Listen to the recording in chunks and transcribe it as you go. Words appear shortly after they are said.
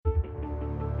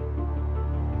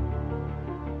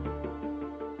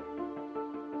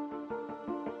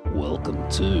Welcome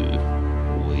to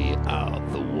We Are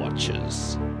the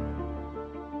Watchers.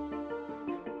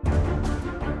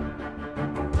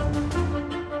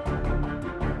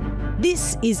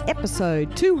 This is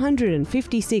episode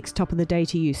 256, Top of the Day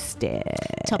to You, Steph.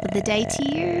 Top of the day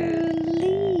to you,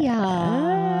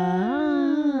 Leah.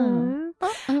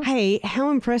 Hey, how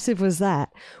impressive was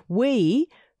that? We,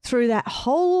 through that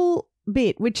whole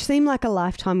bit, which seemed like a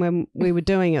lifetime when we were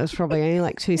doing it, it was probably only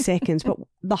like 2 seconds, but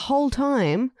the whole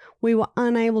time we were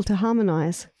unable to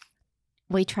harmonise.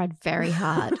 We tried very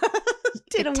hard.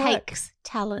 Didn't it work. takes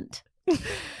talent.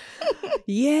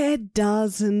 Yeah, it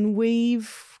does, and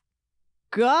we've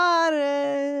got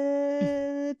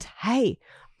it. Hey,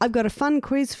 I've got a fun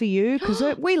quiz for you because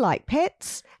we like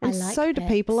pets, and like so do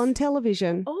pets. people on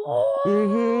television. Oh,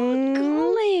 Mhm.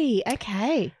 golly.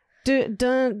 Okay.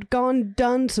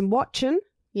 Done some watching,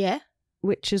 Yeah.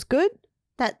 which is good.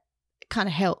 That kind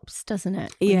of helps, doesn't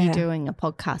it? When Yeah. you're doing a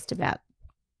podcast about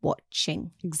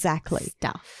watching Exactly.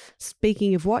 stuff.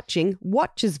 Speaking of watching,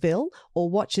 Watchersville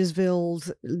or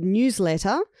Watchersville's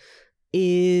newsletter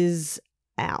is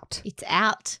out. It's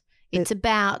out. It's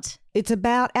about. It's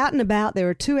about out and about. There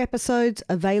are 2 episodes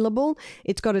available.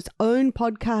 It's got its own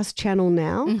podcast channel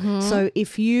now. Mhm. So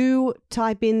if you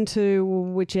type into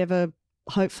whichever,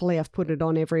 hopefully I've put it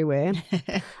on everywhere.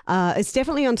 It's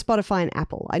definitely on Spotify and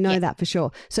Apple. I know that for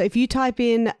sure. So if you type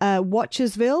in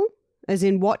Watchersville, as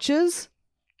in Watchersville,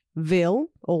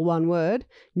 all one word,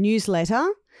 newsletter,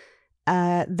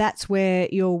 that's where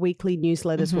your weekly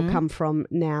newsletters will come from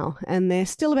now. And they're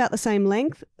still about the same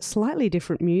length, slightly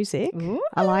different music. Ooh,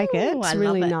 I like it. It's I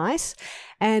really love it. nice.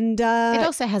 And It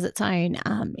also has its own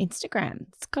Instagram.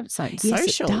 It's got its own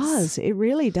yes, socials. it does. It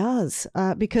really does.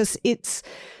 Because it's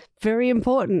very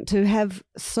important to have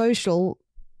social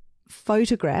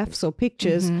photographs or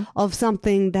pictures of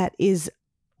something that is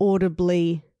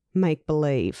audibly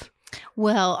make-believe.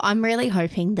 Well, I'm really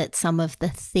hoping that some of the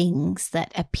things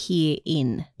that appear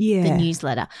in Yeah. the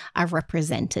newsletter are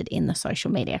represented in the social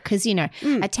media because, you know,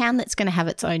 a town that's going to have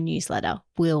its own newsletter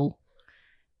will,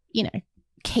 you know,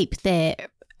 keep their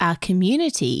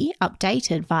community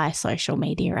updated via social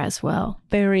media as well.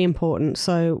 Very important.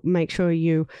 So make sure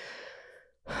you,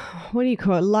 what do you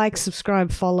call it? Like,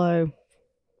 subscribe, follow.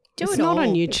 It's not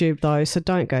on YouTube though, so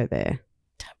don't go there.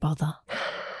 Don't bother.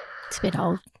 It's a bit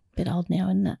old now,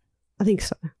 isn't it? I think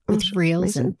so. With Reels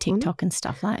Is it? and TikTok and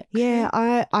stuff like. Yeah,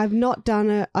 I've not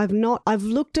done it. I've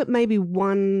looked at maybe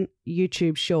one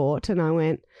YouTube short and I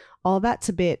went, oh, that's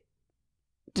a bit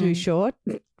too short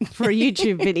for a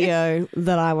YouTube video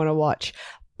that I want to watch.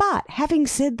 But having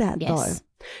said that Yes. though,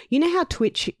 you know how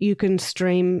Twitch you can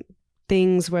stream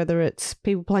things, whether it's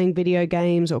people playing video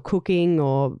games or cooking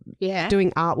or Yeah. doing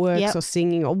artworks Yep. or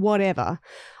singing or whatever.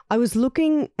 I was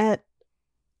looking at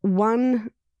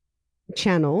one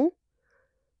channel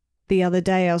the other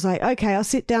day. I was like, okay, I'll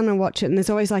sit down and watch it. And there's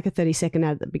always like a 30-second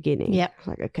ad at the beginning. Yep. I was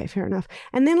like, okay, fair enough.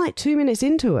 And then like 2 minutes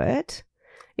into it,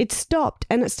 it stopped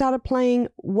and it started playing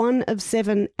 1 of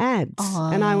 7 ads.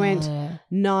 And I went,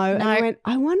 no. And I went,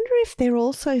 I wonder if they're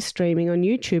also streaming on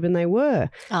YouTube, and they were.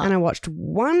 Oh. And I watched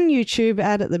one YouTube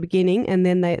ad at the beginning and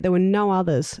then there were no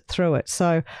others through it.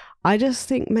 So I just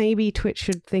think maybe Twitch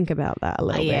should think about that a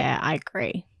little bit. Yeah, I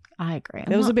agree.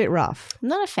 It was a bit rough. I'm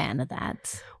not a fan of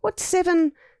that. What's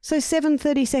 7? So 7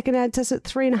 30-second ads has it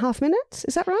 3.5 minutes?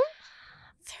 Is that right?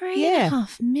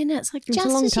 3.5 minutes. Like It's a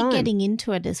just long as you're time. getting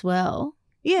into it as well.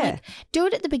 Yeah. Like, do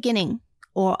it at the beginning.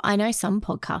 Or I know some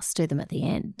podcasts do them at the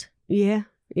end. Yeah.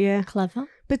 Clever.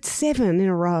 But 7 in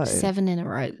a row. 7 in a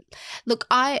row. Look,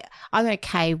 I'm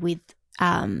okay with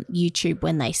YouTube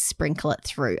when they sprinkle it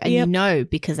through. And Yep. you know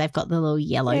because they've got the little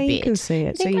yellow Yeah, bit. you can see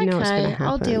it, so think, you know it's going to okay, happen.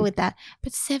 I'll deal with that.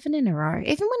 But 7 in a row,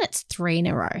 even when it's 3 in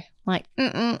a row, like,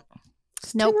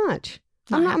 It's nope, too much.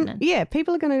 not happening. Yeah,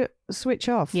 people are going to switch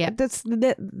off. Yeah.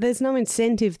 There's no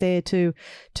incentive there to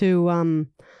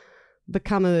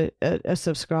become a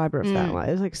subscriber of that way.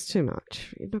 It's like, it's too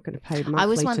much. You're not going to pay monthly I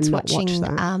was once to not watch watching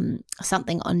that.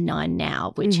 something on 9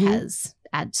 Now, which has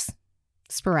ads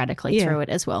sporadically Yeah. through it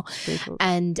as well.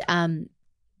 And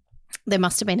there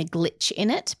must have been a glitch in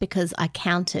it because I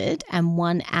counted and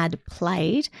one ad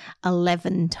played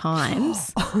 11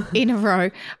 times in a row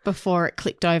before it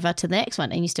clicked over to the next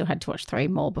one. And you still had to watch 3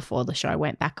 more before the show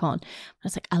went back on. I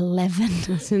was like, 11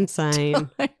 That's insane.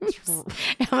 times.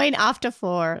 I mean, after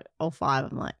 4 or 5,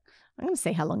 I'm like, I'm going to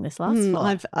see how long this lasts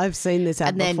for. I've seen this ad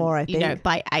and then, before, I think. you know,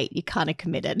 by 8, you're kind of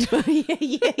committed.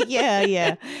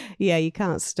 Yeah, you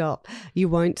can't stop. You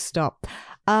won't stop.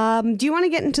 Do you want to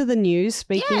get into the news?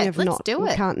 Speaking Yeah, of let's not, do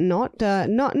it. Can't not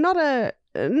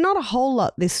a whole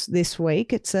lot this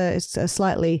week. It's a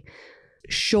slightly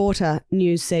shorter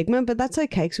news segment, but that's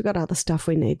okay because we've got other stuff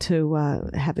we need to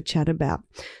have a chat about.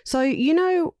 So,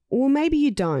 well, maybe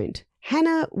you don't.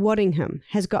 Hannah Waddingham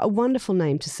has got a wonderful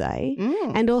name to say,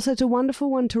 and also it's a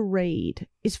wonderful one to read.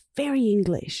 It's very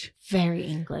English. Very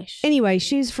English. Anyway,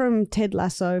 she's from Ted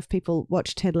Lasso, if people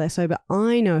watch Ted Lasso, but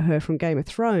I know her from Game of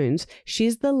Thrones.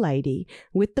 She's the lady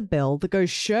with the bell that goes,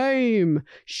 shame,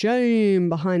 shame,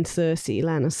 behind Cersei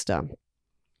Lannister.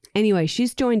 Anyway,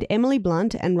 she's joined Emily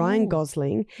Blunt and Ryan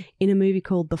Gosling in a movie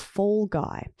called The Fall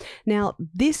Guy. Now,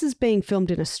 this is being filmed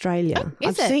in Australia.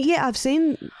 Is it? I've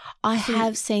seen. I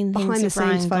have seen things behind the of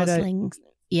Ryan scenes photo. Gosling,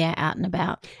 out and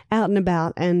about. Out and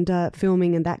about and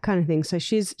filming and that kind of thing. So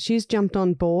she's jumped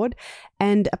on board,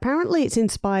 and apparently it's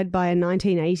inspired by a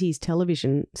 1980s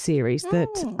television series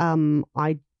that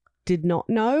I did not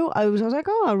know. I was like,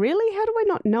 oh, really? How do I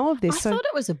not know of this? I thought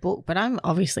it was a book, but I'm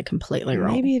obviously completely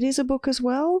wrong. Maybe it is a book as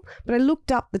well. But I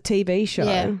looked up the TV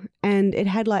show and it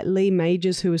had like Lee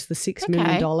Majors, who was the $6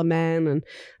 million man, and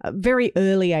very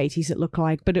early 80s it looked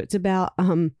like. But it's about,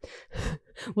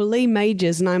 Lee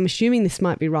Majors, and I'm assuming this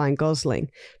might be Ryan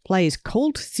Gosling, plays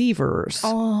Colt Seavers.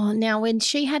 Oh, now when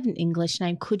she had an English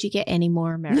name, could you get any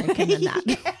more American than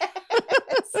that?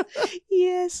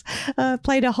 Yes.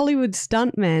 Played a Hollywood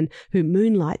stuntman who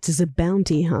moonlights as a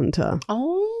bounty hunter.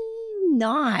 Oh,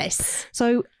 nice.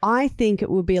 So I think it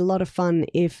would be a lot of fun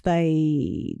if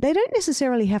they don't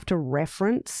necessarily have to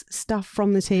reference stuff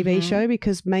from the TV show,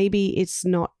 because maybe it's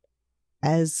not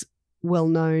as well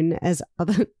known as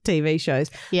other TV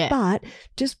shows. Yeah. But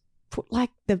just put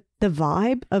like the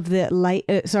vibe of the late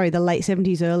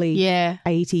 70s, early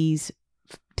 80s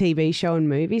TV show and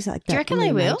movies like that. Do you reckon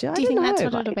they will? Major. Do you think that's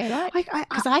what it'll be like?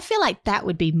 Because I feel like that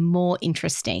would be more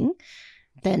interesting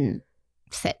than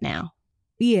Set Now.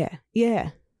 Yeah,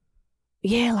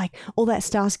 like all that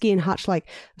Starsky and Hutch like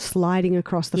sliding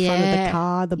across the front of the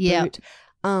car, the boot,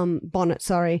 bonnet,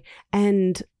 sorry.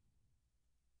 And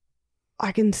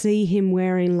I can see him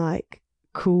wearing like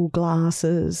cool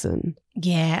glasses and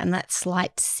that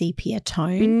slight sepia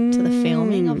tone to the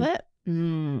filming of it.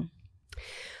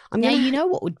 Now, you know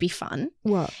what would be fun?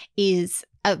 What? Is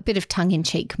a bit of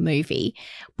tongue-in-cheek movie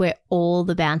where all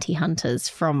the bounty hunters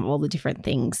from all the different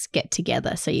things get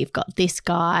together. So you've got this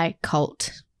guy, Colt.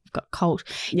 You've got Colt.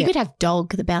 You could have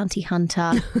Dog, the bounty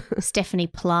hunter, Stephanie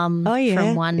Plum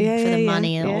from One for the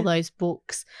Money and all those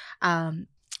books.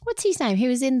 What's his name? He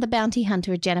was in The Bounty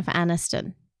Hunter with Jennifer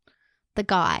Aniston. The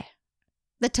guy.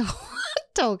 The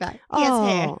tall guy. He has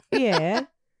hair. Yeah.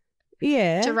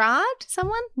 Yeah. Gerard?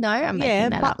 Someone? No, I'm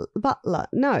making that up. Butler.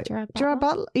 No. Gerard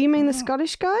Butler. You mean the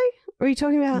Scottish guy? Or are you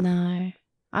talking about? No.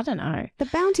 I don't know. The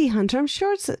Bounty Hunter. I'm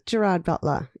sure it's Gerard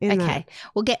Butler. Okay.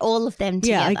 We'll get all of them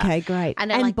together. Yeah, okay, great.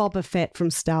 And Boba Fett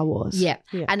from Star Wars. Yeah.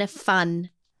 And a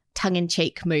fun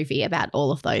tongue-in-cheek movie about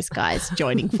all of those guys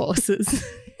joining forces.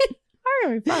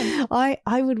 Fun.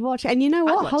 I would watch. And you know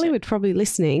what? Hollywood's probably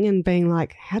listening and being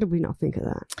like, how did we not think of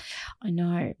that? I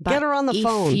know. Get her on the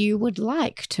phone. If you would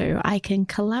like to, I can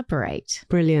collaborate.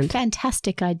 Brilliant.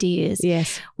 Fantastic ideas.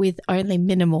 Yes. With only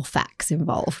minimal facts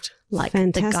involved. Like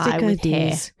fantastic the guy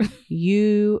ideas. with hair.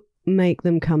 You make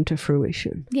them come to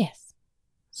fruition. Yes.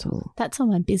 So that's on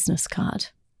my business card.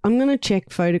 I'm going to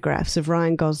check photographs of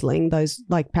Ryan Gosling, those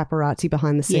like paparazzi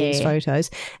behind the scenes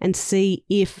photos, and see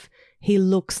if he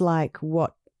looks like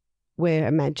what we're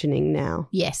imagining now.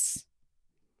 Yes.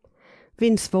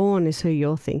 Vince Vaughn is who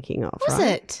you're thinking of, Was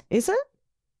right? it? Is it?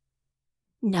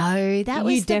 No, that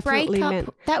was the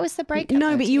breakup. That was the breakup.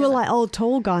 No, but you were like,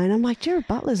 tall guy. And I'm like, Jared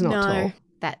Butler's not tall. No,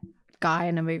 that guy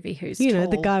in a movie who's tall,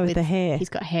 the guy with the hair. He's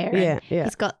got hair. Yeah.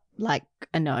 He's got like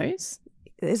a nose.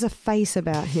 There's a face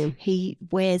about him. He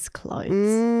wears clothes.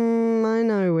 I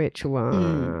know which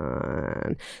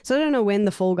one. So I don't know when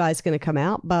The Fall Guy's going to come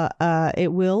out, but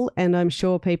it will. And I'm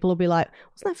sure people will be like,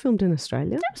 wasn't that filmed in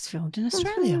Australia? That was filmed in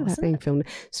Australia, wasn't being filmed.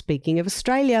 Speaking of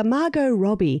Australia, Margot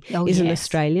Robbie is an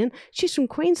Australian. She's from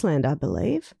Queensland, I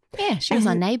believe. Yeah, she was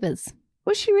on Neighbours.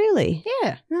 Was she really?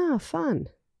 Yeah. Oh, fun.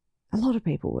 A lot of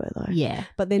people were, though. Yeah.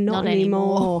 But they're not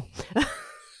anymore.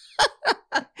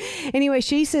 Anyway,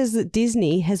 she says that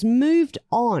Disney has moved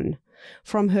on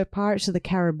from her Pirates of the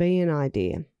Caribbean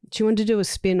idea. She wanted to do a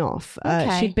spin-off.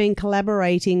 She'd been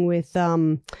collaborating with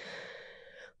the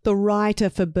writer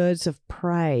for Birds of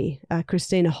Prey,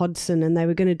 Christina Hodson, and they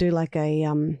were going to do like a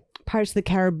Pirates of the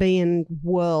Caribbean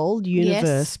world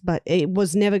universe, but it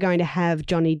was never going to have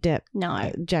Johnny Depp,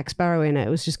 no, Jack Sparrow in it.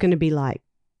 It was just going to be like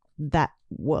that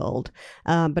world.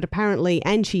 But apparently,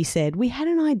 and she said, we had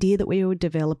an idea that we were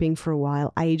developing for a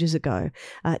while, ages ago,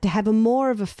 to have a more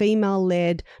of a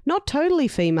female-led, not totally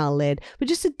female-led, but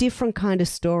just a different kind of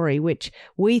story, which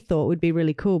we thought would be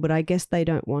really cool, but I guess they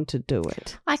don't want to do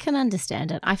it. I can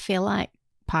understand it. I feel like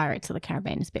Pirates of the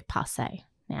Caribbean is a bit passé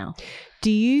now.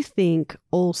 Do you think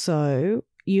also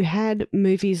you had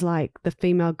movies like The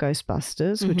Female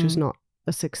Ghostbusters, which was not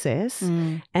a success,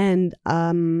 and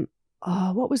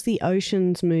what was the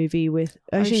Oceans movie with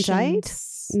Ocean's 8?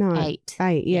 No, 8,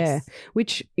 yeah. Yes.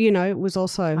 Which, you know, was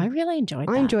also I really enjoyed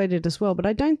that. I enjoyed it as well, but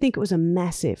I don't think it was a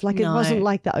massive, like it wasn't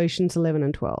like the Oceans 11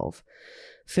 and 12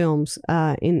 films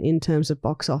in terms of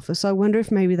box office. So I wonder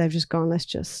if maybe they've just gone, let's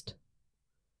just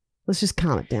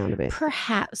calm it down a bit.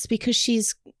 Perhaps because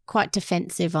she's quite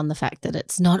defensive on the fact that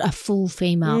it's not a full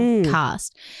female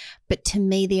cast. But to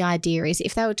me, the idea is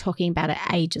if they were talking about it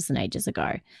ages and ages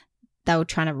ago, they were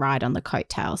trying to ride on the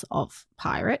coattails of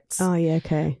Pirates. Oh, yeah,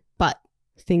 okay. But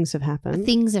things have happened.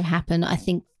 I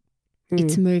think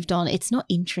it's moved on. It's not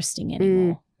interesting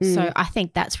anymore. So I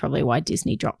think that's probably why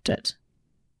Disney dropped it,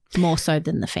 more so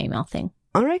than the female thing.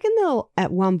 I reckon they'll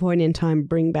at one point in time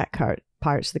bring back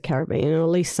Pirates of the Caribbean, or at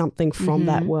least something from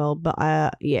that world. But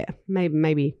yeah,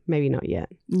 maybe not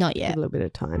yet. Not yet. Give it a little bit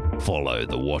of time. Follow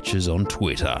The Watchers on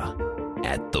Twitter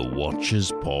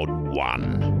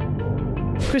 @TheWatchersPod1.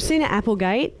 Christina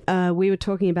Applegate, we were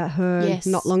talking about her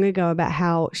not long ago, about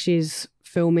how she's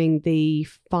filming the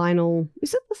final,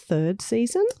 is it the third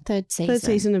season? Third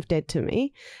season of Dead to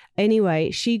Me. Anyway,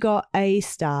 she got a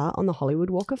star on the Hollywood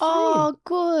Walk of Fame. Oh,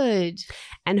 good.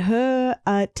 And her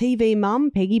TV mum,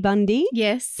 Peggy Bundy,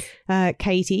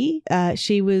 Katie,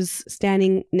 she was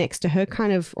standing next to her,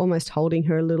 kind of almost holding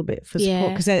her a little bit for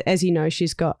support. Because as you know,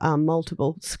 she's got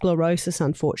multiple sclerosis,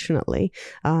 unfortunately.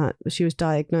 She was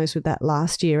diagnosed with that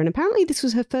last year. And apparently this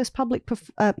was her first public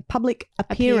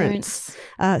appearance.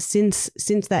 Since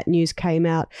that news came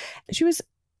out.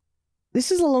 This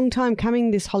is a long time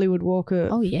coming, this Hollywood Walk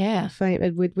of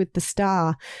Fame with the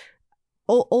star.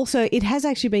 Also, it has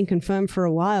actually been confirmed for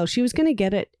a while. She was going to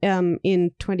get it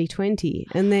in 2020,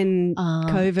 and then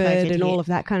COVID and all of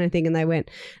that kind of thing, and they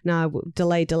went, no,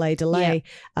 delay.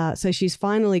 So she's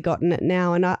finally gotten it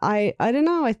now, and I don't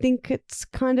know, I think it's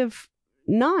kind of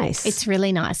nice. It's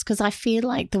really nice because I feel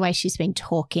like the way she's been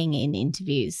talking in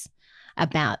interviews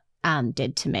about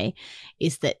Dead to Me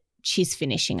is that she's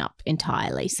finishing up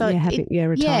entirely. So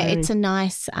retiring. It's a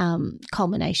nice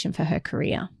culmination for her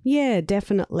career. Yeah,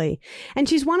 definitely. And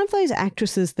she's one of those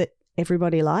actresses that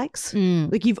everybody likes.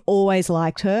 Like, you've always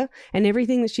liked her, and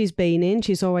everything that she's been in,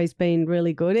 she's always been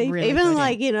really good. Even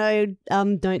like, you know,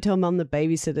 Don't Tell Mum the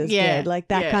Babysitter's Dead. Like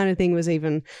that kind of thing was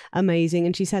even amazing.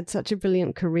 And she's had such a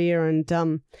brilliant career, and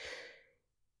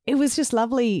it was just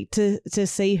lovely to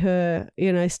see her,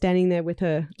 you know, standing there with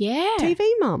her TV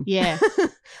mum. Yeah.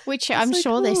 Which I'm so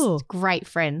sure cool. they're great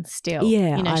friends still.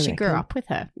 Yeah, you know, she reckon. grew up with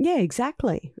her. Yeah,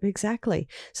 exactly.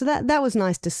 So that was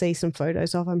nice to see some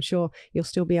photos of. I'm sure you'll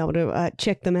still be able to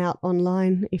check them out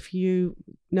online if you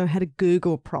know how to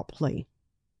Google properly.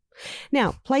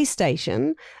 Now,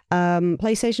 PlayStation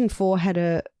 4 had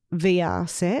a VR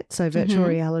set, so virtual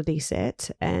reality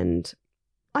set, and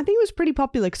I think it was pretty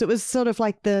popular because it was sort of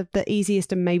like the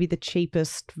easiest and maybe the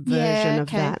cheapest version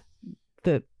of that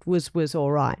was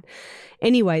all right.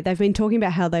 Anyway, they've been talking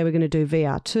about how they were going to do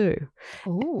VR too.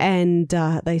 Ooh. And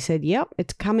they said, yep,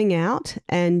 it's coming out,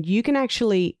 and you can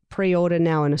actually pre-order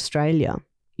now in Australia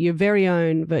your very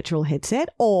own virtual headset,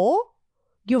 or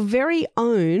your very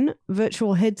own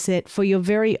virtual headset for your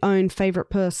very own favorite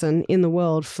person in the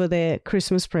world for their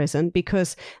Christmas present,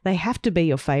 because they have to be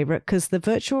your favorite, because the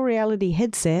virtual reality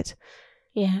headset,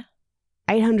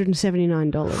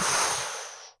 $879.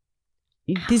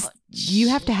 You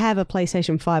have to have a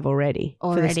PlayStation 5 already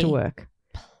for this to work.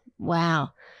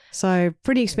 Wow. So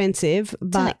pretty expensive.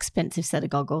 It's an expensive set of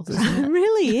goggles, isn't it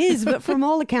really is. But from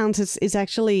all accounts, it's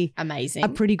actually amazing. A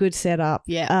pretty good setup.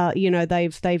 Yeah. You know,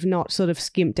 they've not sort of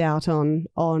skimped out on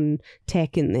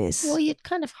tech in this. Well, you'd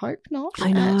kind of hope not.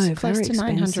 I know, it's close to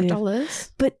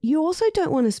 $900. But you also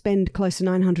don't want to spend close to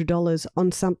 $900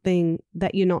 on something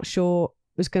that you're not sure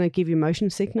is going to give you motion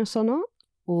sickness or not.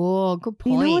 Oh, good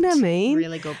point. You know what I mean?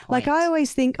 Really good point. Like, I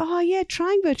always think, oh, yeah,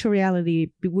 trying virtual reality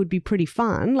would be pretty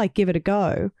fun. Like, give it a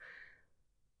go.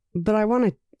 But I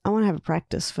want to have a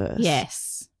practice first.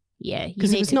 Yes. Yeah. You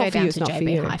Because need if it's to not go for you, down it's to not for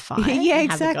JB you. Hi-Fi. Yeah,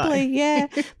 and have a go. exactly. Yeah.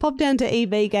 Pop down to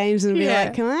EB Games and be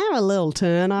like, can I have a little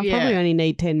turn? I probably only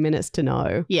need 10 minutes to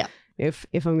know if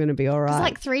I'm going to be all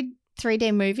right. It's like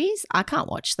 3D movies. I can't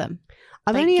watch them.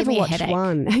 I've only ever watched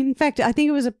one. In fact, I think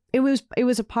it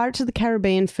was a Pirates of the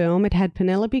Caribbean film. It had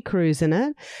Penelope Cruz in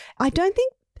it. I don't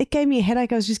think it gave me a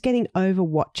headache. I was just getting over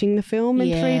watching the film in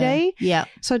 3D. Yeah.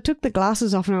 So I took the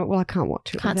glasses off and I went, well, I can't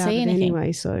watch it Can't without see it anything.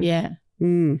 anyway. So Yeah.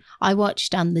 I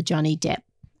watched the Johnny Depp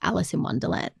Alice in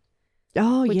Wonderland,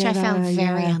 Oh, which I found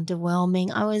very yeah.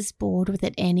 underwhelming. I was bored with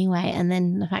it anyway. And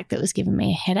then the fact that it was giving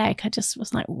me a headache, I just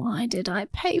was like, why did I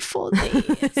pay for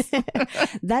this?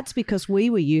 That's because we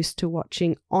were used to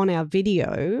watching on our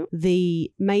video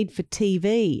the made for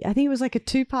TV. I think it was like a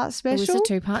 2-part It special. was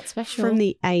a 2-part special. From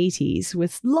the 80s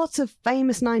with lots of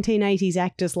famous 1980s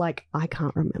actors like, I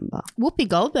can't remember. Whoopi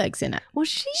Goldberg's in it. Was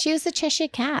she? She was the Cheshire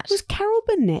Cat. Was Carol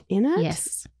Burnett in it?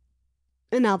 Yes.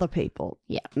 And other people.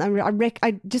 Yeah.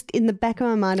 I just, in the back of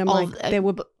my mind, I'm like, there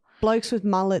were blokes with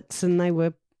mullets and they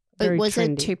were very It was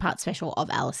trendy. a 2-part special of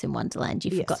Alice in Wonderland.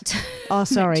 You Yes. forgot to. Oh,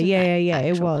 sorry. mention Yeah, that it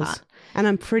actual was. part. And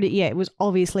I'm it was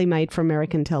obviously made for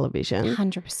American television.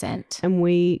 100%. And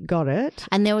we got it.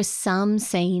 And there were some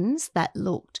scenes that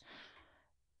looked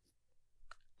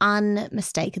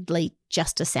unmistakably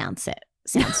just a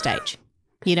soundstage.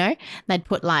 You know, they'd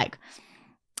put like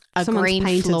a Someone's green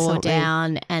painted floor something.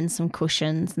 down and some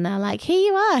cushions, and they're like, "Here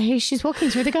you are. Here she's walking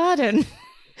through the garden."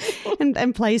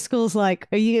 And Play School's like,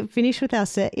 are you finished with our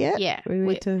set yet? Yeah, We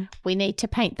need to. we need to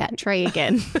paint that tree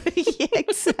again. Yeah,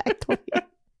 exactly.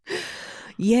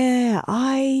 Yeah,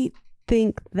 I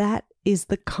think that is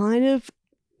the kind of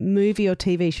movie or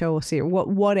TV show or series,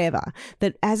 whatever,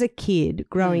 that as a kid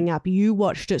growing up, you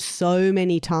watched it so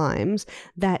many times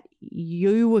that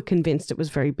you were convinced it was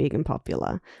very big and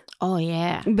popular. Oh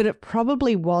yeah, But it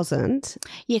probably wasn't.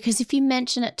 yeah. Because if you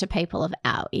mention it to people of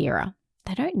our era,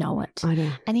 they don't know it. I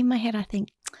know. And in my head, I think,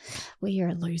 well, you're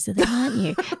a loser then, aren't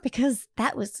you? Because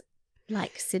that was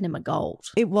like cinema gold.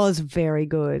 It was very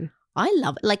good. I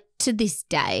love it. Like to this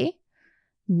day,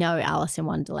 no Alice in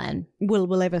Wonderland.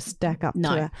 Will ever stack up No.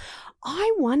 to that.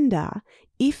 I wonder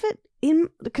if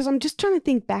because I'm just trying to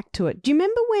think back to it. Do you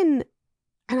remember when,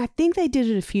 and I think they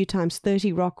did it a few times,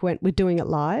 30 Rock we're doing it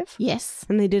live? Yes.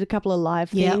 And they did a couple of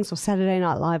live Yep. things, or Saturday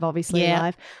Night Live, obviously Yeah.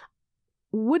 live.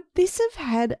 Would this have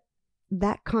had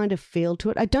that kind of feel to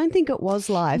it? I don't think it was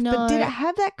live, but did No. it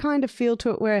have that kind of feel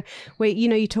to it where you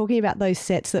know, you're talking about those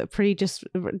sets that are pretty just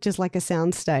like a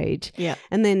soundstage, Yeah.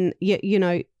 and then you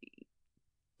know,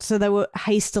 so they were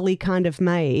hastily kind of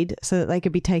made so that they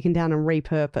could be taken down and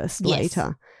repurposed Yes.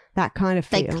 later. That kind of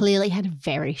feel. They clearly had a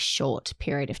very short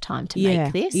period of time to Yeah,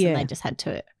 make this, yeah. and they just had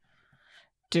to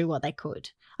do what they could.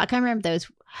 I can't remember it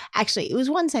was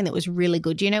one scene that was really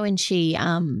good. You know, when she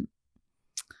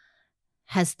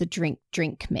has the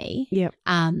drink me, Yep.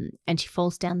 and she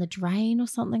falls down the drain or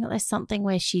something. There's something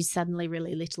where she's suddenly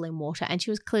really little in water, and she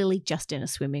was clearly just in a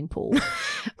swimming pool.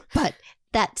 But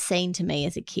that scene to me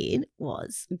as a kid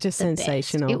was Just the best.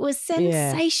 sensational. It was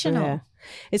Yeah, sensational. yeah.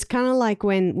 It's kind of like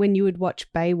when you would watch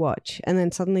Baywatch and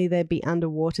then suddenly there'd be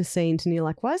underwater scenes and you're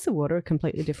like, why is the water a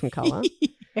completely different color?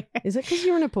 Is it because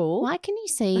you're in a pool? Why can you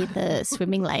see the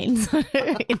swimming lanes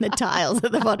in the tiles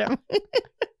at the bottom?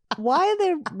 Why are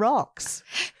there rocks?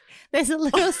 There's a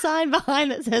little sign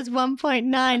behind that says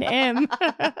 1.9 M.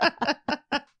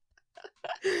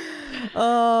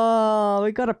 Oh,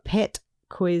 we got a pet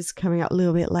quiz coming up a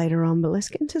little bit later on, but let's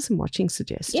get into some watching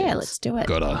suggestions. Yeah, let's do it.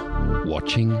 Got a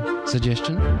watching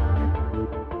suggestion?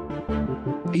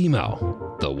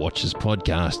 Email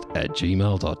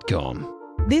thewatcherspodcast@gmail.com.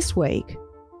 This week,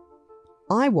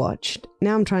 I watched,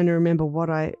 now I'm trying to remember what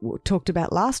I talked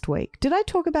about last week. Did I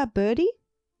talk about Birdie?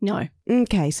 No.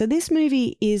 Okay, so this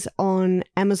movie is on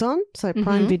Amazon, so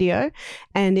Prime Mhm. Video,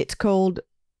 and it's called,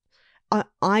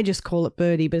 I just call it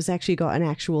Birdie, but it's actually got an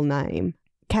actual name,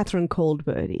 Catherine Called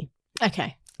Birdie.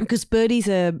 Okay. Because Birdie's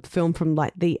a film from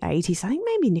like the 80s. I think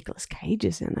maybe Nicolas Cage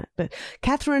is in it, but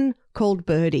Catherine Called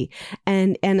Birdie.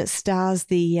 And it stars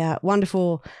the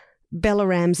wonderful Bella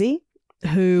Ramsey,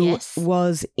 who Yes.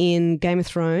 was in Game of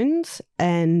Thrones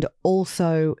and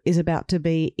also is about to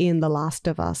be in The Last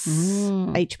of Us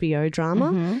HBO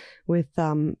drama Mhm. with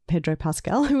Pedro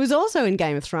Pascal, who was also in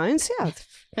Game of Thrones. Yeah.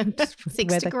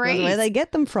 6 degrees. Where they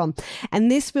get them from. And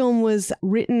this film was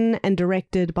written and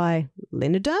directed by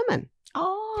Lena Derman.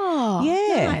 Oh,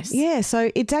 Yeah. nice. Yeah.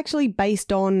 So it's actually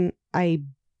based on a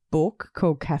book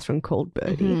called Catherine Called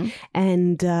Birdie. Mhm.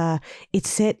 And it's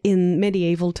set in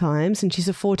medieval times. And she's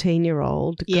a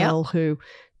 14-year-old Yep. girl who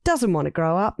doesn't want to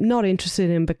grow up, not interested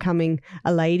in becoming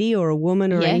a lady or a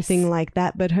woman or Yes. anything like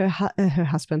that. But her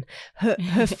husband,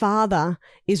 her father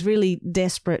is really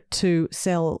desperate to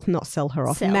not sell her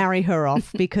off, Sell. marry her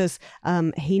off because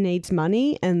he needs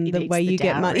money. And He the needs way the you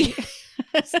get money dowry.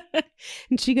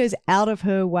 And she goes out of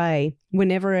her way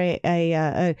whenever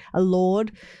a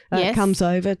lord Yes. comes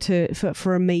over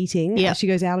for a meeting. Yep. She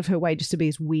goes out of her way just to be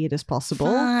as weird as possible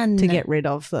Fun. to get rid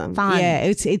of them. Fun. Yeah,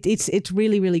 it's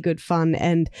really, really good fun,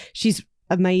 and she's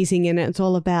amazing in it. It's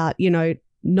all about,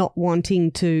 not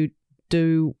wanting to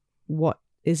do what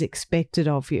is expected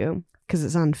of you because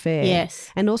it's unfair.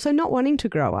 Yes. And also not wanting to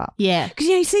grow up. Yeah. Because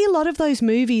you see a lot of those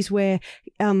movies where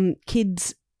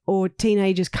kids or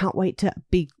teenagers can't wait to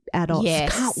be adults.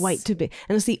 Yes. Can't wait to be.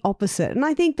 And it's the opposite. And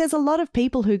I think there's a lot of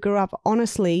people who grew up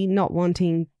honestly not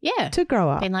wanting Yeah. to grow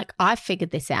up. Being like, I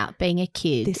figured this out being a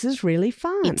kid. This is really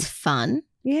fun. It's fun.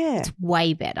 yeah. It's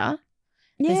way better.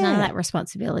 Yeah. There's none of that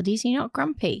responsibilities. You're not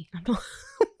grumpy. I'm not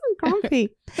grumpy.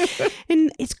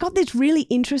 And it's got this really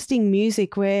interesting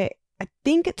music where I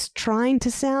think it's trying to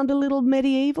sound a little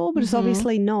medieval, but it's Mhm.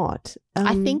 obviously not.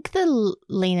 I think the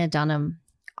Lena Dunham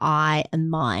eye and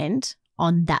mind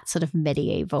on that sort of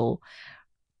medieval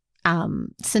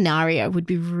scenario would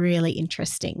be really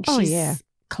interesting. Oh, She's yeah.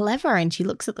 clever and she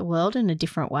looks at the world in a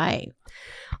different way.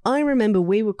 I remember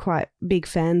we were quite big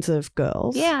fans of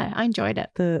Girls. Yeah, I enjoyed it.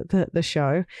 The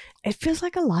show. It feels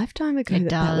like a lifetime ago It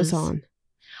that was does. on.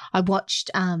 I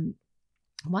watched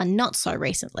one not so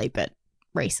recently, but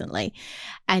recently,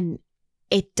 and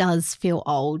it does feel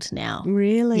old now.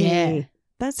 Really? Yeah.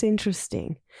 That's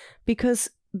interesting because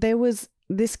there was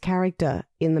this character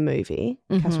in the movie,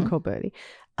 Catherine Mhm. Colberti,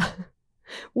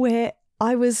 where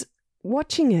I was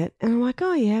watching it and I'm like,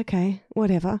 oh, yeah, okay,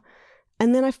 whatever.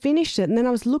 And then I finished it and then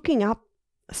I was looking up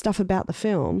stuff about the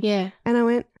film Yeah. and I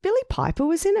went, Billie Piper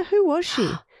was in it? Who was she?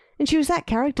 And she was that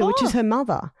character, which is Oh. her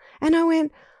mother. And I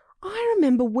went, I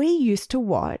remember we used to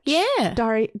watch Yeah.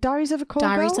 Diaries of a Call Girl.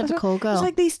 Diaries of a Call Girl. It's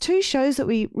like these two shows that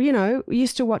we,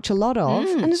 used to watch a lot of.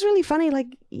 Mm. And it's really funny, like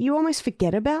you almost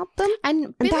forget about them.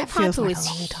 And Billie that feels Piper like a was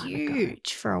long time ago.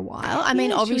 huge for a while. I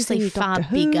mean, Yeah, she was obviously in far Doctor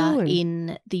Who bigger and-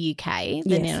 in the UK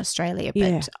than in Yes. Australia, but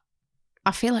Yeah.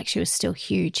 I feel like she was still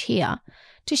huge here.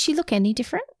 Does she look any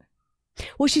different?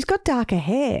 Well, she's got darker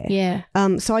hair. Yeah.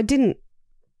 So I didn't,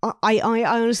 I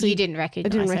honestly, You didn't I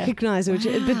recognize didn't her. recognize her.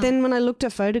 Wow. But then when I looked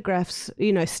at photographs,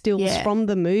 stills Yeah. from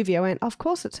the movie, I went, of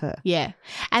course it's her. Yeah.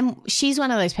 And she's one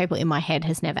of those people in my head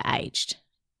has never aged.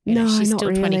 No, she's not still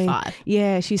really. 25.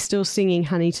 Yeah, she's still singing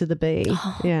Honey to the Bee.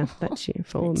 Oh. Yeah, that's you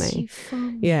for That's me. you for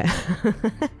me. Yeah.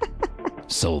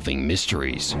 Solving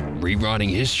mysteries, rewriting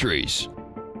histories.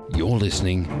 You're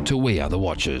listening to We Are the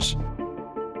Watchers.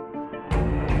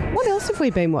 What else have we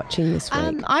been watching this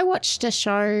week? I watched a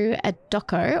show, a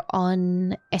doco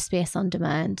on SBS On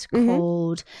Demand Mhm.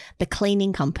 called The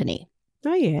Cleaning Company.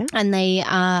 Oh, yeah. And they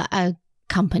are a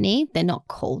company. They're not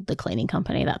called The Cleaning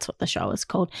Company. That's what the show is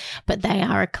called. But they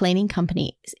are a cleaning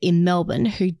company in Melbourne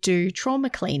who do trauma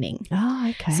cleaning. Oh,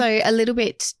 okay. So a little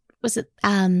bit, was it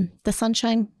The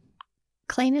Sunshine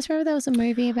Cleaners? Remember there was a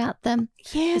movie about them?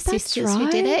 yeah, the that's sisters right.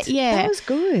 who did it? Yeah. That was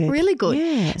good. Really good.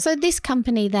 Yeah. So this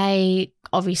company, they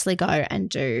obviously go and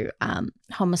do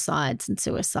homicides and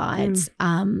suicides,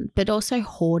 but also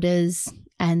hoarders,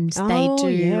 and they Oh, do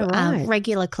yeah, right.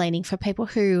 regular cleaning for people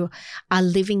who are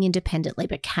living independently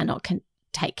but cannot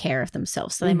take care of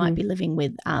themselves. So they might Mhm. be living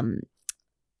with,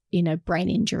 brain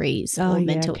injuries Oh, or yeah,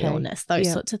 mental okay. illness, those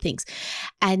Yeah. sorts of things.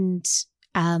 And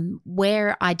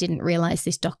where I didn't realize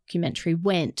this documentary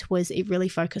went was it really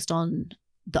focused on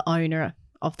the owner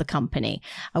of the company,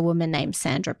 a woman named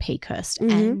Sandra Peakhurst.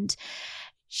 Mhm. And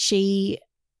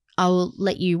I'll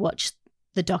let you watch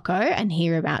the doco and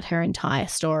hear about her entire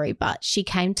story, but she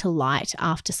came to light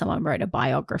after someone wrote a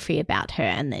biography about her,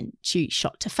 and then she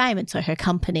shot to fame. And so her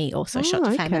company also Oh, shot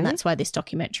to fame, okay. and that's why this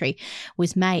documentary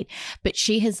was made. But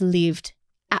she has lived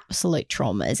absolute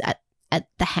traumas at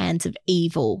the hands of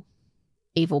evil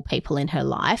people in her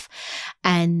life,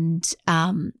 and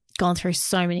gone through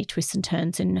so many twists and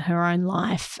turns in her own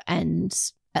life. And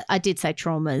I did say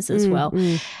traumas as well.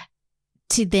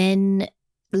 To then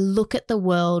look at the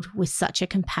world with such a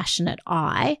compassionate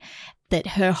eye that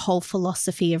her whole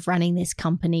philosophy of running this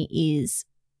company is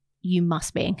you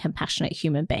must be a compassionate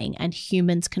human being, and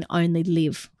humans can only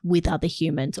live with other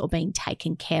humans or being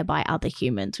taken care by other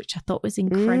humans, which I thought was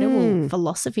incredible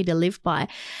philosophy to live by.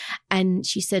 And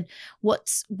she said,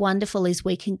 what's wonderful is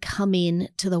we can come in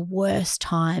to the worst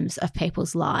times of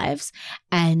people's lives,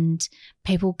 and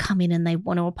people come in and they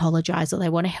want to apologize or they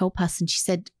want to help us. And she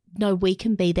said, no, we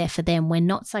can be there for them. We're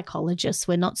not psychologists,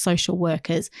 we're not social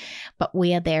workers, but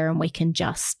we are there and we can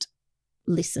just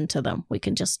listen to them. We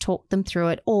can just talk them through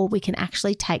it, or we can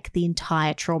actually take the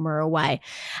entire trauma away.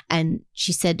 And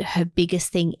she said her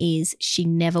biggest thing is she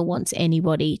never wants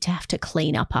anybody to have to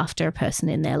clean up after a person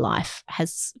in their life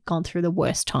has gone through the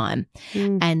worst time.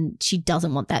 And she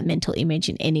doesn't want that mental image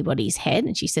in anybody's head.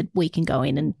 And she said, we can go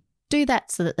in and do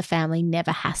that so that the family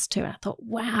never has to. And I thought,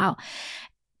 wow,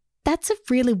 that's a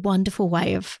really wonderful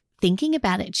way of thinking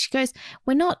about it. She goes,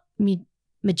 we're not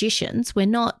magicians. We're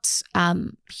not,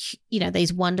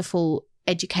 these wonderful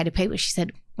educated people. She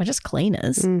said, we're just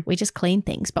cleaners. We just clean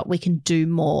things, but we can do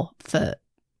more for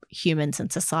humans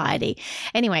and society.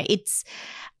 Anyway, it's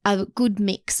a good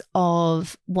mix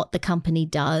of what the company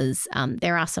does.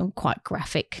 There are some quite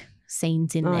graphic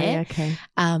scenes in there. Yeah, okay.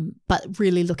 But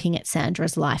really looking at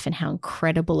Sandra's life and how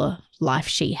incredible a life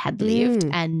she had lived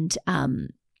and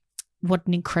what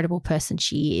an incredible person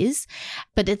she is.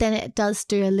 But then it does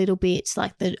do a little bit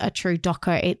like a true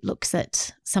doco. It looks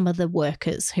at some of the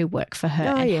workers who work for her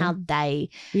how they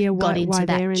got into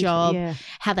that job,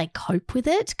 how they cope with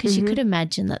it, because you could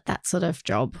imagine that sort of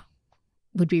job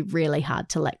would be really hard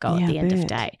to let go at the end of the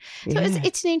day. So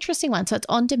it's an interesting one. So it's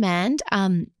on demand.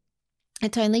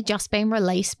 It's only just been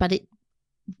released, but it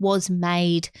was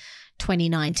made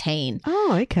 2019.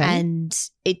 Oh, okay. And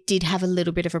it did have a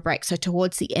little bit of a break. So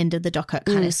towards the end of the doco, it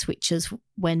kind of switches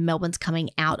when Melbourne's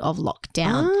coming out of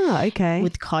lockdown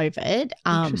with COVID.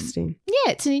 Interesting.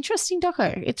 Yeah, it's an interesting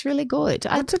doco. It's really good.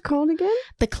 What's it called again?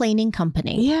 The Cleaning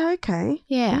Company. Yeah, okay.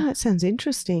 Yeah. That sounds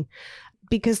interesting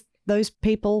because those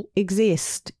people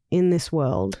exist in this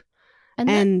world.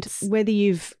 And whether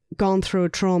you've gone through a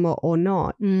trauma or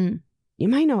not, you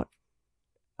may not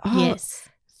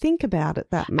think about it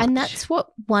that much. And that's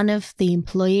what one of the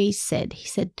employees said. He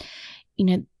said,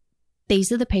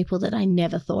 these are the people that I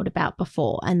never thought about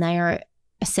before, and they are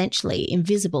essentially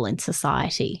invisible in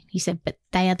society. He said, but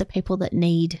they are the people that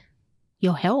need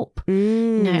your help.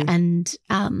 And,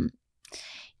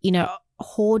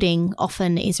 hoarding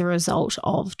often is a result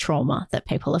of trauma, that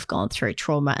people have gone through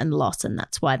trauma and loss, and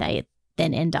that's why they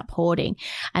then end up hoarding.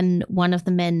 And one of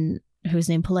the men who's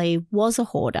an employee was a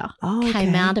hoarder,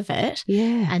 came out of it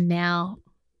and now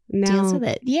deals with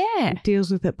it. Yeah.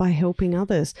 Deals with it by helping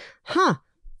others.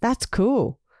 That's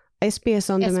cool.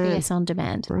 SBS On Demand. SBS On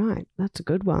Demand. Right. That's a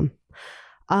good one.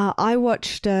 I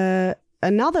watched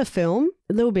another film,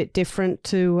 a little bit different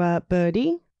to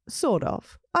Birdie, sort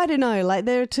of. I don't know, like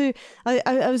there are two,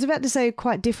 I was about to say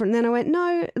quite different, and then I went,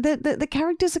 no, the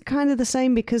characters are kind of the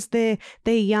same because they're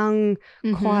young,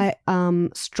 quite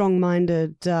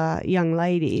strong-minded young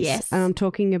ladies. Yes. And I'm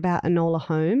talking about Enola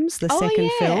Holmes, the second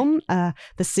film,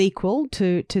 the sequel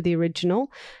to the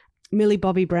original. Millie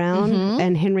Bobby Brown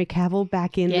and Henry Cavill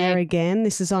back in there again.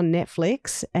 This is on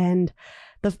Netflix, and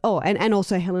and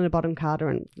also Helena Bonham Carter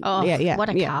and what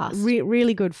a cast!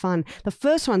 Really good fun. The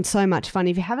first one's so much fun.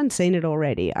 If you haven't seen it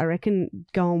already, I reckon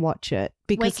go and watch it.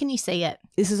 Because where can you see it?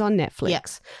 This is on Netflix. Yep.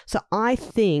 So I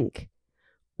think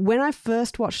when I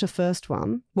first watched the first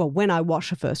one,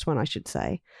 I should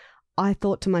say, I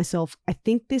thought to myself, I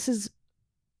think this is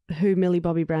who Millie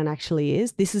Bobby Brown actually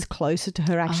is. This is closer to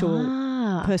her actual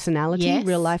personality,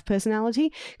 real life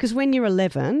personality. Because when you're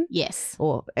 11,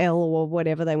 or Elle or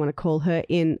whatever they want to call her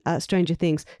in Stranger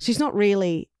Things, she's not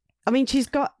really. I mean, she's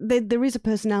got there is a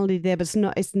personality there, but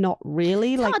it's not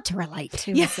really it's like hard to relate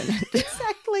to, isn't it?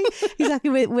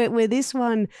 exactly. Where this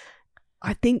one,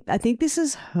 I think this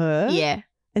is her. Yeah,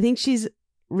 I think she's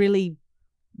really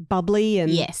bubbly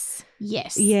and yes,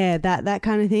 that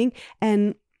kind of thing.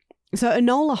 And so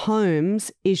Enola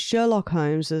Holmes is Sherlock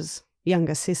Holmes's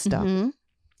younger sister,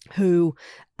 who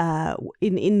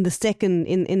in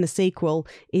the sequel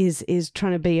is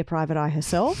trying to be a private eye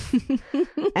herself.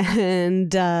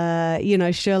 And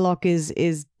Sherlock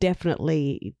is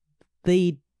definitely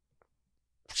the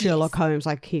Sherlock Holmes,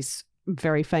 like he's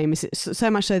very famous, so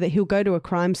much so that he'll go to a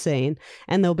crime scene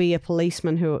and there'll be a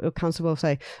policeman who a constable will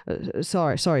say,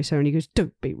 sorry sir, and he goes,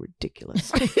 don't be ridiculous.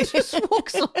 He just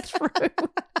walks on through.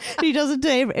 He does it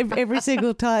to every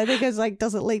single time. I think it's like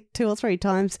does it like 2 or 3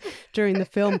 times during the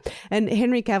film. And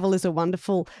Henry Cavill is a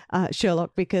wonderful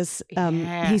Sherlock because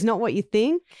he's not what you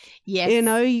think.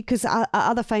 Because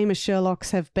other famous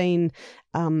Sherlocks have been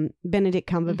Benedict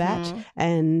Cumberbatch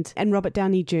and Robert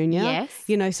Downey Jr.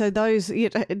 Yes. So those,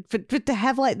 but to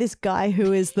have like this guy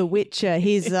who is the Witcher,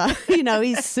 he's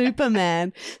he's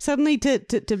Superman. Suddenly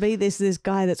to be this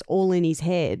guy that's all in his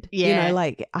head.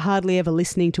 Like hardly ever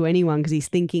listening to anyone because he's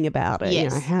thinking about it.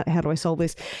 Yes. How do I solve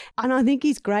this? And I think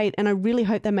he's great, and I really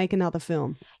hope they make another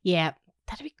film. Yeah.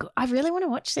 That'd be good. I really want to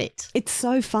watch it. It's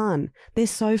so fun. They're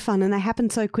so fun, and they happen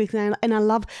so quickly. And I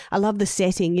love the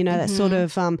setting. That sort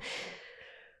of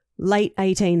late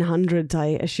 1800s, I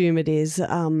assume it is.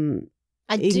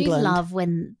 I do England. love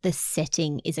when the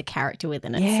setting is a character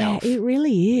within Yeah, itself. it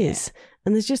really is.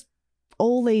 And there's just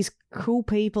all these cool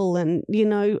people, and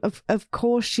of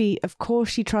course she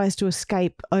tries to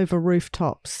escape over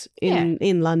rooftops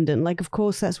in London. Like, of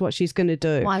course that's what she's going to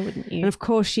do. Why wouldn't you? And of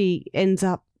course she ends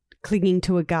up clinging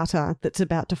to a gutter that's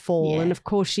about to fall. Yeah. And of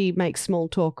course she makes small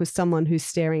talk with someone who's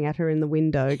staring at her in the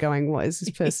window going, what is this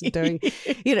person doing?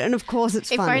 And of course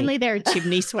it's if funny. only there are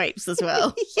chimney sweeps as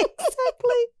well. Yeah,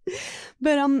 exactly.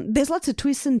 But there's lots of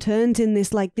twists and turns in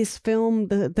this, like this film,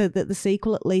 the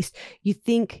sequel at least. You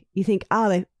think,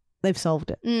 they've solved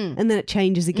it. And then it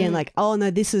changes again, like, oh no,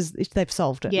 they've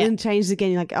solved it. Yeah. And it changes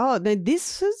again, you're like, oh no,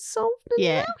 this has solved it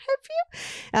Yeah.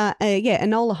 now, have you?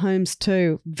 Enola Holmes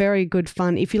too, very good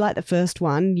fun. If you like the first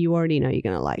one, you already know you're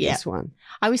going to like this one.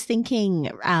 I was thinking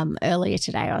earlier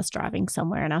today, I was driving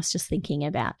somewhere and I was just thinking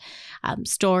about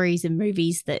stories and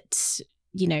movies that,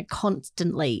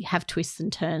 constantly have twists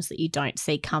and turns that you don't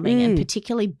see coming, and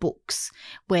particularly books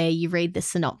where you read the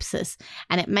synopsis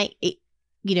and it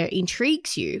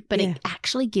intrigues you, but it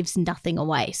actually gives nothing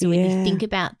away. So when you think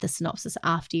about the synopsis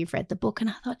after you've read the book, and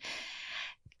I thought,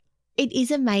 it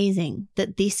is amazing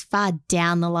that this far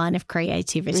down the line of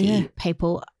creativity,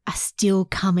 people are still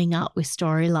coming up with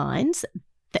storylines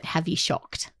that have you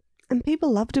shocked. And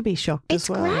people love to be shocked as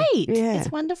well. It's great. Yeah.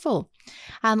 It's wonderful.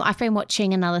 I've been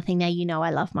watching another thing now.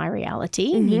 I love my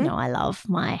reality. Mm-hmm. I love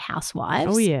my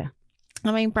housewives. Oh, yeah.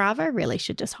 I mean, Bravo really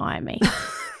should just hire me.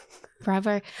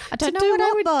 Bravo. I don't know do what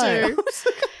I what, would do,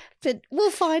 but we'll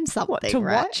find something. To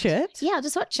right? watch it? Yeah, I'll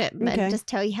just watch it Okay. and just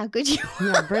tell you how good you are.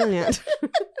 Yeah, brilliant.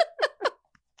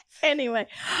 Anyway,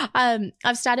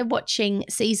 I've started watching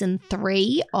season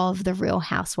 3 of The Real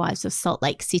Housewives of Salt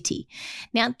Lake City.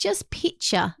 Now, just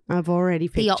picture I've already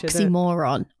the pictured it.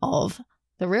 oxymoron of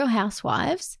The Real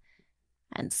Housewives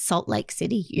and Salt Lake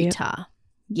City, Utah.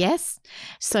 Yes?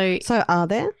 So are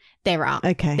there? there are.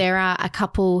 Okay. There are a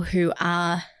couple who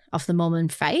are of the Mormon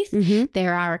faith. Mm-hmm.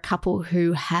 There are a couple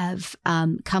who have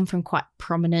come from quite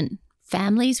prominent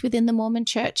families within the Mormon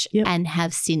church and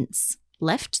have since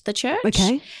left the church.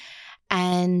 Okay.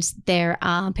 And there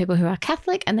are people who are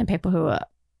Catholic and then people who are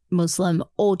Muslim,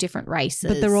 all different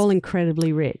races. But they're all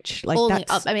incredibly rich. Like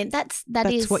that's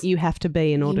that's what you have to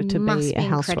be in order to be a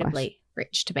housewife. Incredibly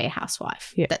rich to be a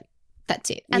housewife. Yeah. That's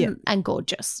it. And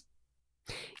gorgeous.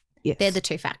 Yes. They're the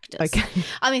 2 factors. Okay.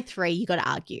 I mean, 3, you got to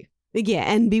argue. Yeah,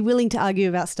 and be willing to argue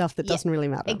about stuff that doesn't really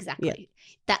matter. Exactly.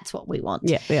 That's what we want.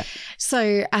 Yeah, yeah.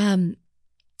 So,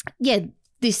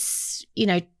 this,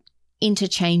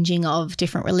 interchanging of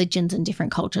different religions and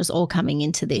different cultures all coming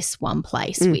into this one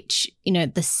place, which,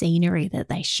 the scenery that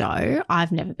they show,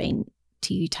 I've never been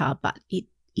to Utah, but it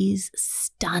is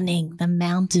stunning. The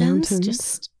mountains,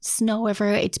 just snow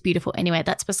everywhere. It's beautiful. Anyway,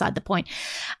 that's beside the point.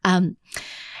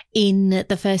 In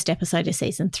the first episode of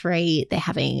season 3, they're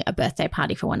having a birthday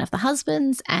party for one of the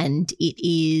husbands, and it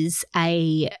is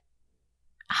a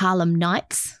Harlem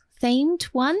Nights themed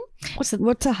one.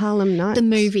 What's a Harlem Nights? The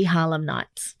movie Harlem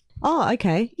Nights. Oh,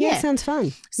 okay. Yeah, Yeah. sounds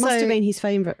fun. So- Must have been his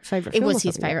favorite film. It was or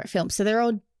his something. favourite film. So they're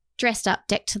all dressed up,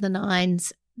 decked to the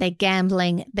nines. They're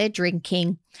gambling, they're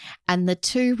drinking, and the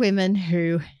 2 women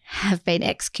who have been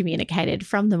excommunicated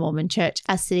from the Mormon church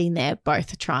are sitting there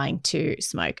both trying to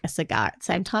smoke a cigar at the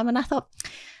same time. And I thought,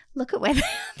 look at where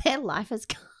their life has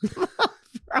come from.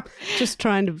 Just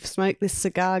trying to smoke this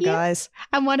cigar, Yeah. guys.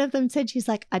 And one of them said, she's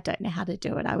like, I don't know how to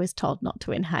do it. I was told not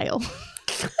to inhale.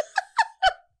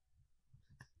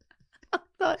 I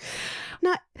thought,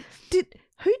 No,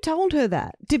 who told her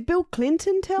that? Did Bill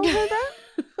Clinton tell her that?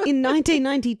 In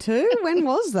 1992? When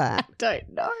was that? I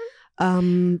don't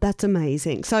know. That's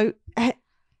amazing. So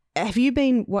have you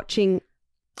been watching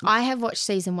I have watched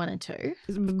season 1 and 2.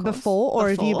 before, or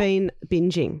have you Before. been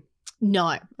binging? No,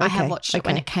 I have Okay, watched it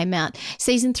when okay. it came out.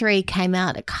 Season 3 came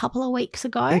out a couple of weeks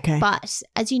ago. Okay. But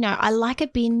as you know, I like a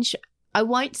binge. I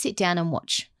won't sit down and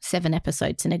watch 7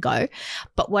 episodes in a go.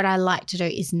 But what I like to do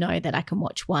is know that I can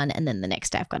watch one and then the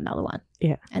next day I've got another one.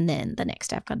 Yeah. And then the next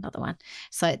day I've got another one.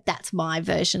 So that's my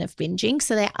version of binging.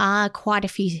 So there are quite a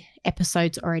few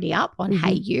episodes already up on Mm-hmm.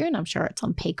 Hayu, and I'm sure it's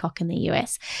on Peacock in the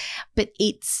US. But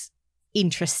it's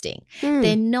interesting. Mm.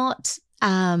 They're not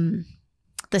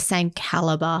the same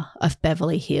caliber of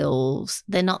Beverly Hills.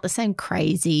 They're not the same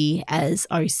crazy as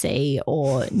OC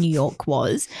or New York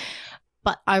was.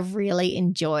 But I really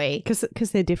enjoy.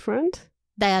 Because they're different?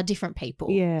 They are different people.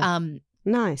 Yeah.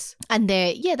 Nice. And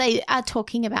they are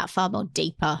talking about far more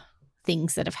deeper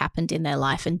things that have happened in their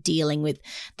life and dealing with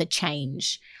the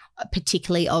change,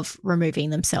 particularly of removing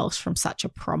themselves from such a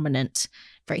prominent,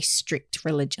 very strict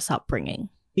religious upbringing.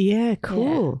 Yeah,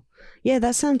 cool. Yeah,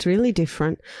 that sounds really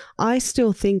different. I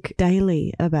still think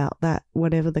daily about that,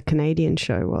 whatever the Canadian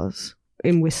show was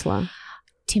in Whistler.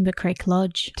 Timber Creek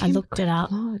Lodge. I looked it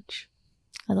up. Lodge.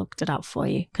 I looked it up for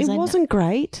you. It wasn't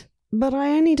great, but I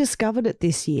only discovered it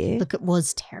this year. Look, it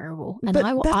was terrible. And But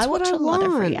I that's watch what I a lot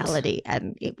of want. reality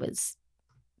and it was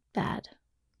bad.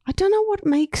 I don't know what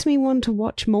makes me want to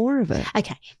watch more of it.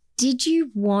 Okay. Did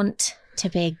you want to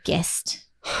be a guest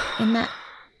in that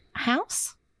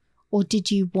house? Or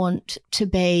did you want to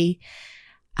be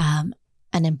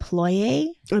an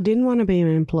employee? I didn't want to be an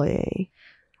employee.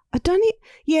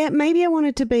 Yeah, maybe I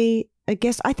wanted to be a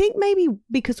guest. I think maybe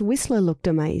because Whistler looked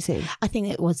amazing. I think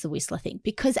it was the Whistler thing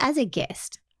because as a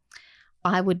guest,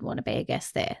 I would want to be a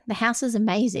guest there. The house is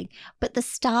amazing, but the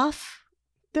staff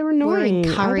They're were annoying.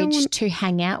 encouraged to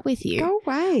hang out with you. Go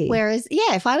away. Whereas,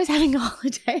 yeah, if I was having a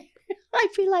holiday, I'd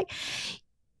be like,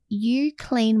 you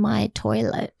clean my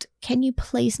toilet. Can you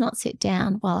please not sit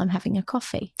down while I'm having a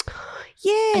coffee?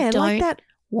 Yeah, I like don't that.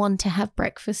 Want to have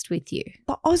breakfast with you.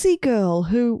 The Aussie girl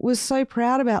who was so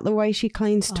proud about the way she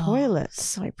cleans toilets.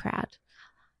 So proud.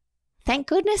 Thank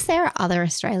goodness there are other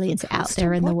Australians out still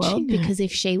there in the world watching it. because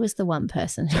if she was the one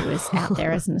person who was out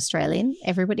there as an Australian,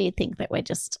 everybody would think that we're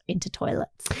just into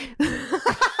toilets.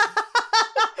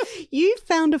 You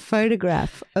found a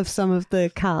photograph of some of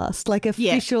the cast, like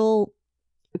official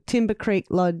Timber Creek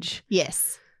Lodge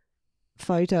Yes.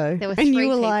 photo. There were and 3 you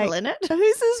were people like, in it.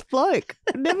 who's this bloke?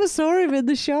 I never saw him in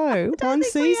the show. One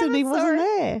think we season he ever saw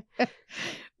wasn't him. there.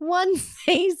 One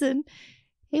season,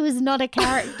 he was not a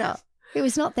character. He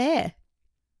was not there.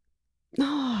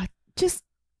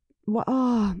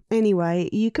 Oh, anyway,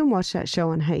 you can watch that show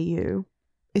on Hey You.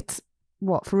 It's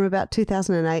from about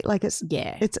 2008? Like it's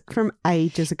from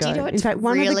ages ago. Do you know In what's fact,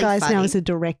 one of the really guys now funny? is a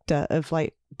director of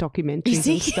like documentaries Is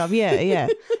he? and stuff. Yeah, yeah.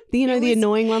 You know, It the was-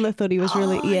 annoying one that thought he was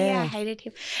really, I hated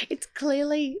him. It's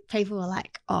clearly people were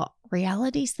like, oh,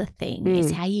 reality's the thing.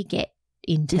 It's how you get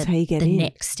into It's how you get the in.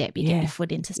 next step. You get Yeah. your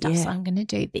foot into stuff. Yeah. So I'm going to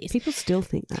do this. People still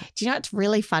think that. Do you know what's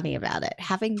really funny about it?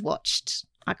 Having watched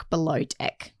like Below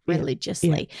Deck Yeah.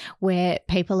 religiously, where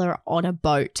people are on a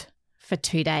boat for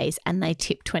 2 days and they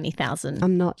tip 20,000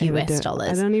 I'm not ever US doing-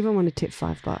 dollars. I don't even want to tip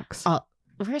 $5. Oh,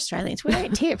 we're Australians. We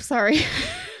don't tip. Sorry.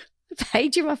 I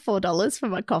paid you my $4 for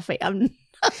my coffee. I'm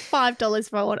 $5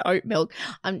 if I want oat milk.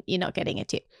 You're not getting a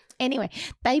tip. Anyway,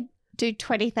 they do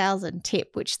 20,000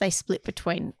 tip, which they split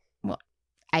between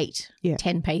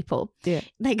 10 people. Yeah.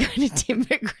 They go to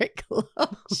Timber Creek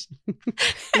Lodge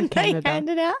and they Canada. hand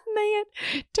it out and they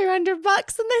get $200 and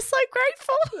they're so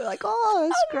grateful. They're like, oh,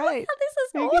 that's great. This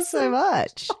is Thank awesome. you so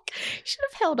much. Should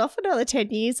have held off another 10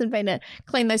 years and been to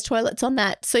clean those toilets on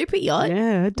that super yacht.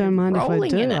 Yeah, don't mind if I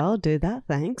rolling do. in it. I'll do that,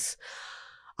 thanks.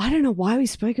 I don't know why we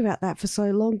spoke about that for so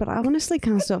long, but I honestly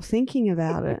can't stop thinking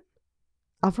about it.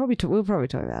 We'll probably talk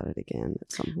about it again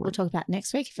at some point. We'll talk about it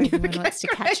next week if anyone wants to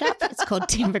catch up. It's called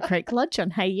Timber Creek Lodge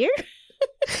on Hey You.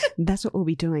 That's what we'll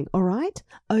be doing. All right?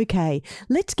 Okay,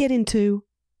 let's get into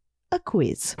a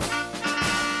quiz.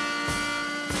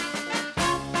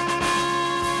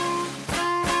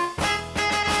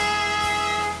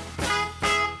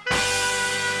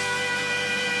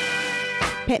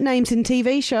 Pet names in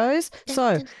TV shows.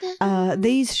 So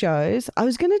these shows, I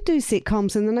was going to do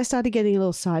sitcoms and then I started getting a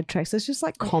little sidetracked. So it's just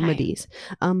like comedies.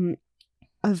 They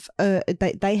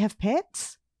have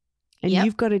pets and Yep.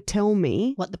 you've got to tell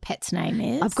me. What the pet's name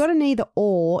is. I've got an either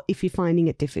or if you're finding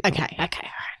it difficult. Okay. All right.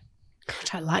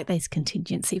 Gosh, I like these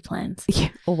contingency plans. Yeah,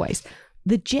 always.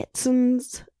 The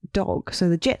Jetsons dog. So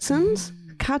the Jetsons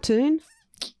cartoon.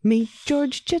 Me,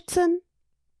 George Jetson.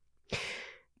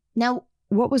 Now,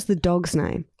 What was the dog's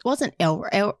name? wasn't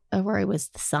Elroy was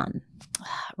the son.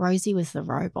 Rosie was the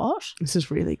robot. This is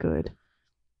really good.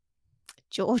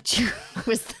 George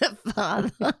was the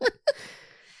father.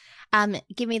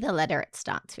 Give me the letter it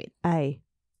starts with. A.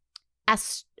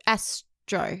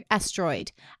 Asteroid.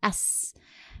 Astro.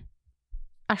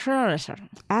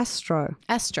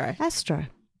 Astro.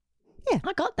 Yeah.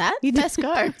 I got that. You did. Let's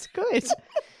go. It's good.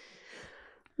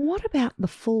 What about the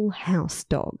Full House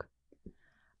dog?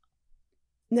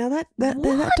 Now that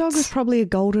dog was probably a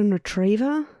golden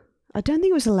retriever. I don't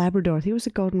think it was a Labrador. I think it was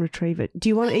a golden retriever. Do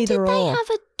you want either Did they or? have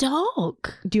a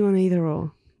dog? Do you want either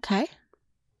or? Okay.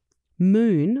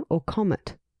 Moon or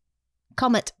Comet?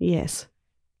 Comet. Yes.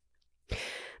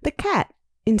 The cat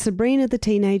in Sabrina the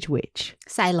Teenage Witch.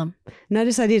 Salem.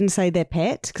 Notice I didn't say their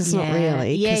pet because not Yeah.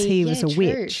 really, because he was a true.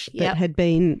 witch that Yep. had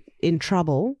been in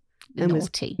trouble. And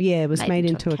Naughty. was made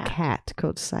into a cat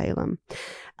called Salem.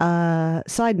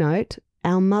 Side note,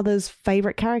 our mother's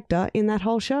favourite character in that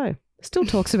whole show still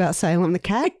talks about Salem the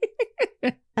cat.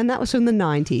 And that was from the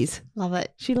 90s. Love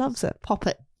it. She loves it. Pop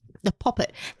it. The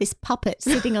puppet. This puppet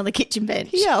sitting on the kitchen bench.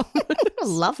 Yeah. I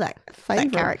love that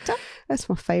character. That's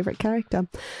my favourite character.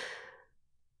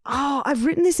 Oh, I've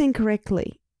written this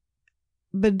incorrectly,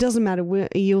 but it doesn't matter.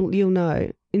 You'll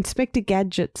know. Inspector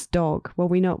Gadget's dog. Well,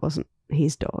 we know it wasn't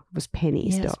his dog. It was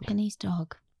Penny's dog. It was Penny's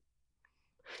dog.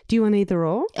 Do you want either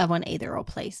or? I want either or,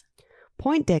 please.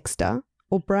 Poindexter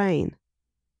or Brain?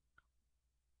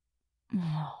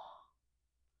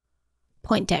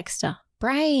 Poindexter.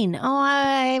 Brain. Oh,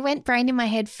 I went Brain in my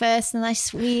head first and I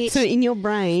switched. So in your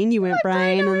brain, you went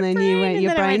Brain, and then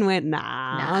your brain went, nah,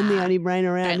 I'm the only brain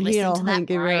around here. I'll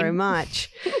thank you very much.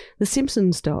 The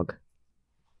Simpsons dog.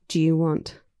 Do you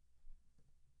want?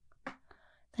 They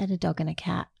had a dog and a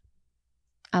cat.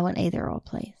 I want either or,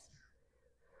 please.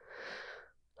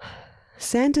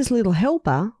 Santa's Little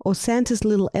Helper or Santa's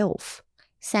Little Elf?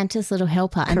 Santa's Little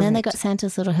Helper. And then they got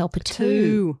Santa's Little Helper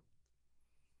 2.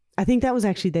 I think that was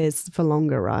actually theirs for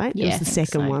longer, right? Yeah, it was the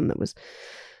second one that was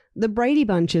the Brady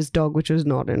Bunch's dog, which was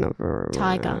not in a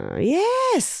Tiger.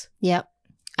 Yes. Yep.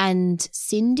 And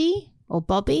Cindy or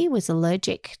Bobby was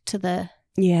allergic to the.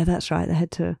 Yeah, that's right. They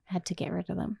had to get rid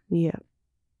of them. Yeah.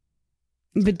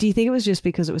 But do you think it was just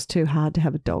because it was too hard to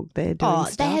have a dog there doing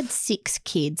stuff? They had 6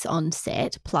 kids on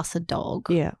set plus a dog.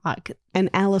 Yeah. And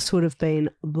Alice would have been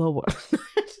the worst.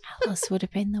 Alice would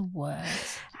have been the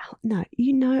worst. No,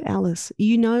 you know Alice.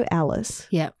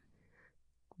 Yep.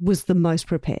 Was the most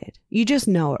prepared. You just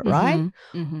know it, right?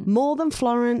 Mm-hmm. More than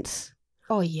Florence.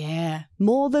 Oh, yeah.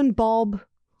 More than Bob.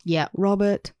 Yeah.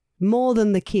 Robert. More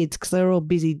than the kids because they were all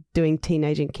busy doing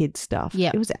teenage and kids stuff.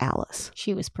 Yeah. It was Alice.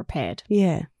 She was prepared.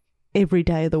 Yeah. Every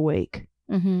day of the week.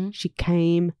 Mm-hmm. She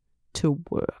came to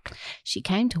work. She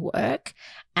came to work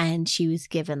and she was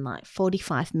given like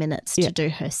 45 minutes to do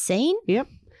her scene. Yep.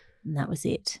 And that was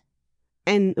it.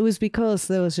 And it was because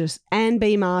there was just Ann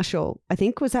B. Marshall. I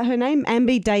think, was that her name? Ann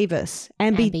B. Davis.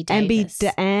 Ann B.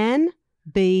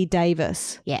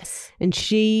 Davis. Yes. And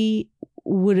she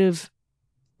would have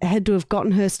had to have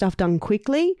gotten her stuff done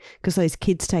quickly because those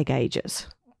kids take ages.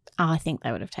 Oh, I think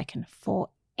they would have taken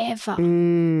forever.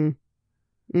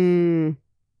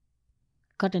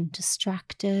 Gotten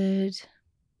distracted.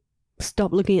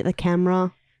 Stop looking at the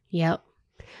camera. Yep.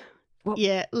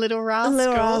 Yeah, little rascals.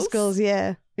 Little rascals,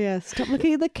 yeah. Yeah, stop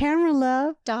looking at the camera,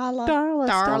 love. Darla.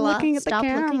 Stop looking at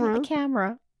the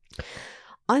camera.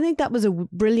 I think that was a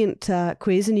brilliant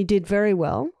quiz and you did very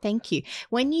well. Thank you.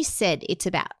 When you said it's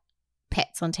about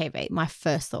pets on TV, my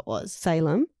first thought was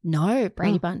Salem. No,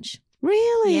 Brady Bunch.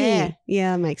 Really? Yeah.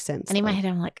 Yeah, that makes sense. And in my head,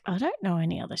 I'm like, I don't know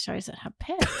any other shows that have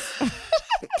pets.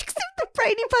 Except the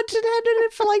Brady Bunch had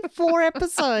it for like 4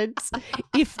 episodes,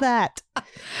 if that. I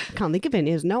can't think of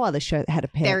any. There's no other show that had a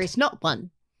pet. There is not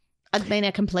one. I mean,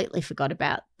 I completely forgot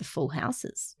about the Full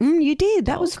Houses. You did.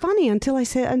 That was funny until I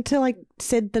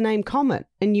said the name Comet,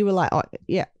 and you were like, "Oh,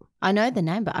 yeah." I know the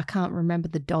name, but I can't remember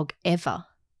the dog ever.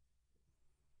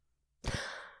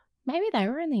 Maybe they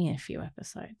were only in a few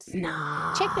episodes.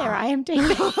 No. Check their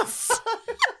IMDb's.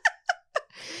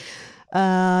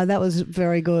 That was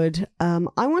very good. I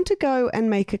want to go and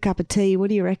make a cup of tea. What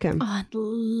do you reckon? Oh, I'd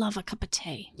love a cup of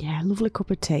tea. Yeah, lovely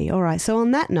cup of tea. All right. So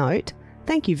on that note,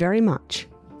 thank you very much.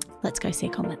 Let's go see a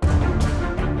comment.